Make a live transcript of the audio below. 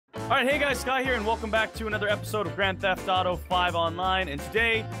Alright, hey guys, Sky here, and welcome back to another episode of Grand Theft Auto 5 Online. And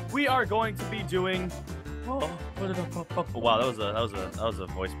today we are going to be doing. Oh, wow, that was a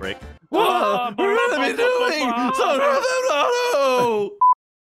voice break. What are we doing?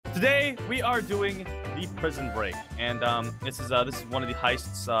 Today we are doing the prison break, and this is one of the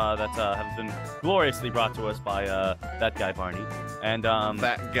heists that have been gloriously brought to us by that guy Barney. And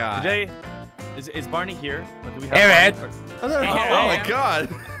that guy. Today is Barney here? Or do we have Hey, Barney Oh my God.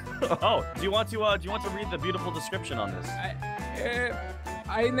 Oh, do you want to read the beautiful description on this?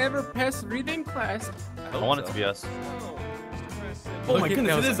 I never passed reading class. I want it to be us. Oh my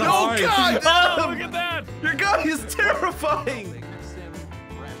goodness, it is. Oh God! Oh, look at that! Your guy is terrifying.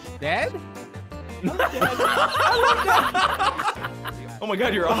 Dad? Oh my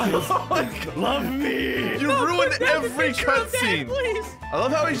God, your eyes. Love me! You ruined every cutscene. Please. I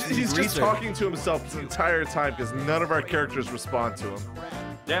love how he's just talking to himself this entire time because none of our characters respond to him.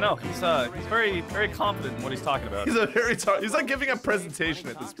 Yeah, no, he's very confident in what he's talking about. He's like giving a presentation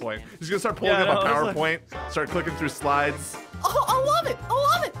at this point. He's gonna start pulling up a PowerPoint, start clicking through slides. Oh, I love it! I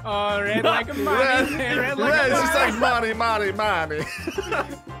love it! Oh, red like a money. Red, it's just like money.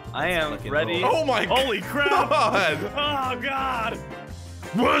 I am ready. Oh my Holy crap! God! Oh God!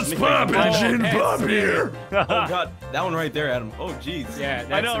 What's poppin', JinBop here? Oh God, that one right there, Adam. Oh jeez. Yeah,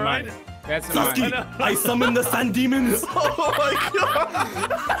 that's I know, right? mine. That's mine. I summoned the sun demons. Oh my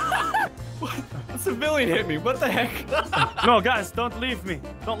God! A civilian hit me. What the heck? No, guys, don't leave me.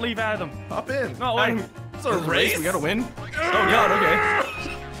 Don't leave Adam. Hop in. No, wait. It's a race. We gotta win. Oh God. Okay.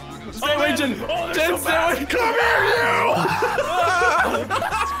 Stay away, Jin. Jin, stay away. Come here, you!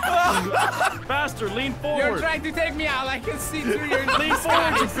 Faster, lean You're forward. trying to take me out. I can see through your Lean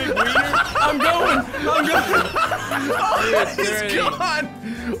forward, you big wiener. I'm going. Oh, he's gone!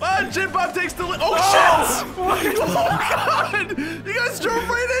 JinBop takes the lead. Oh, shit! Oh, God! You guys drove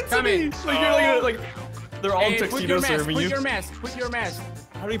right into Come me! in. Like you're like they're all Hey, put your tuxedo mask. serving Put you. your mask. Put your mask.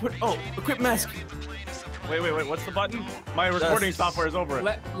 How do you put? Oh, equip mask. Wait, what's the button? My recording software is over it.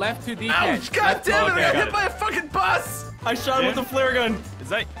 Left to D-pad. Ouch! God damn it! I got got hit it. by a fucking bus! I shot him with a flare gun. Is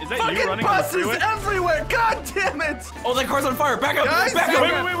that you Fucking running on the buses freeway? everywhere! God damn it! Oh, that car's on fire. Back up. Guys, Back up.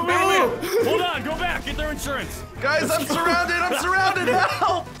 Wait. Hold on, go back. Get their insurance. Guys, I'm surrounded! I'm surrounded!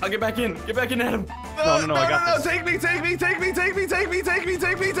 Help! I'll get back in. Get back in, Adam. No, I got this. Take me!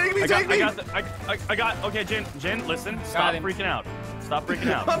 I got. Okay, Jin, listen. Stop him. freaking out. Stop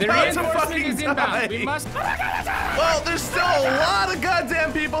freaking out. The About to reinforcement fucking is inbound. die. We must. Well, there's still a lot of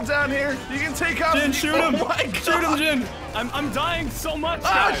goddamn people down here. You can take off. Jin, shoot him. Oh my God. Shoot him, Jin. I'm dying so much.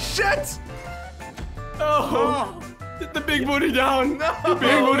 Ah, guys. shit! Oh. Get the big booty down. No.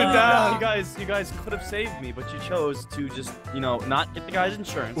 Big booty down. You guys could have saved me, but you chose to just, not get the guy's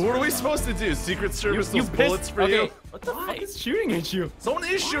insurance. What are we supposed to do? Secret Service You those pissed- bullets for Okay. you? What the fuck is shooting at you? Someone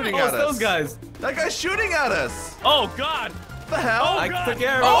is shooting Oh, at it's us. those guys. That guy's shooting at us. Oh God! What the hell? Oh, I God. took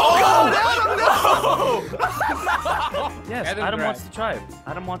care of Oh, it. God, Yes, Adam Adam drive. wants to drive.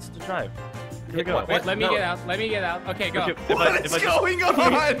 Adam wants to drive. Here we go. Wait, let me get out. Let me get out. Okay, go. Okay, What is going on? All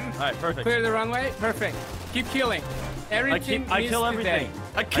right, perfect. Clear the runway. Perfect. Keep killing. Everything I needs kill to everything. die.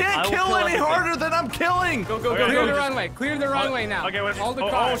 I can't I will kill kill any everything. harder than I'm killing. Go. Okay. Clear the just- runway. Clear the runway now. Okay, wait. All the Oh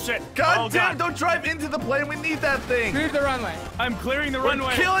cars. shit! God Oh, damn, God. don't drive into the plane. We need that thing. Clear the runway. I'm clearing the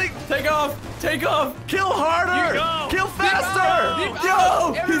runway. Killing. Take off. Take off. Kill harder. You go. Kill faster. Deep Yo,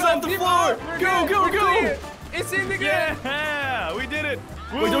 out. he's Everyone, off the deep floor. out. We're Go, good. go, We're go. clear. It's in the game. Yeah, we did it.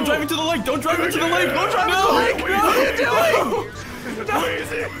 Wait, don't drive into the lake. Don't drive into the lake. Don't drive into the lake. What are you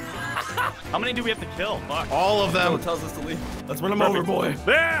doing? How many do we have to kill? Fuck. All of them. It tells us to leave. Let's run him over, boy.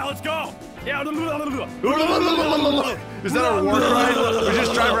 Yeah, let's go. Yeah. Is that our war cry? We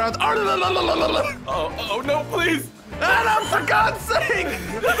just drive around. Oh, no, please. Adam, for God's sake!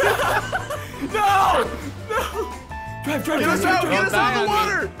 No. Drive. Get us out of the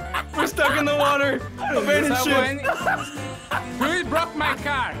water! We're stuck in the water. Abandoned ship. Who broke my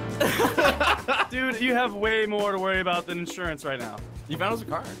car? Dude, you have way more to worry about than insurance right now. You found us a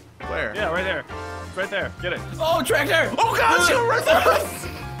car. Where? Yeah, right there. It's right there. Get it. Oh, tractor. Oh God, she'll arrest us!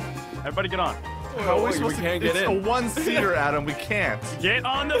 Everybody get on. How are we supposed to? can't get It's in. a one-seater, Adam. We can't. Get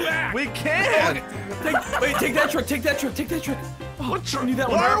on the back. We can't. Take that truck. Take that truck. What We need that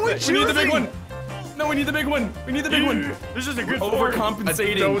one. Why are we We need the big choosing? one. No, we need the big one. We need the big one. This is a good Ford. I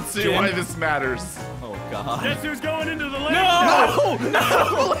Overcompensating. don't see Jin. why this matters. Oh God. Guess who's going into the lake? No!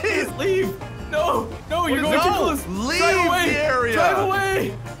 No, please. Leave! No! No, you're going No! too close! Leave Drive away! the area! Drive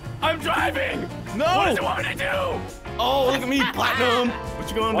away! I'm driving. No! What does it want me to do? Oh, look at me, platinum! What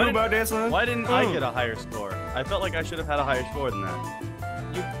you gonna do about that, son? Why didn't I get a higher score? I felt like I should have had a higher score than that.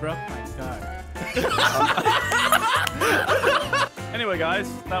 You broke my car. Anyway, guys,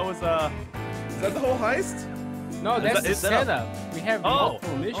 that was Is that the whole heist? No, that's the is that setup. We have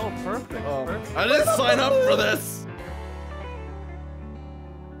multiple missions. perfect. I didn't sign up for this.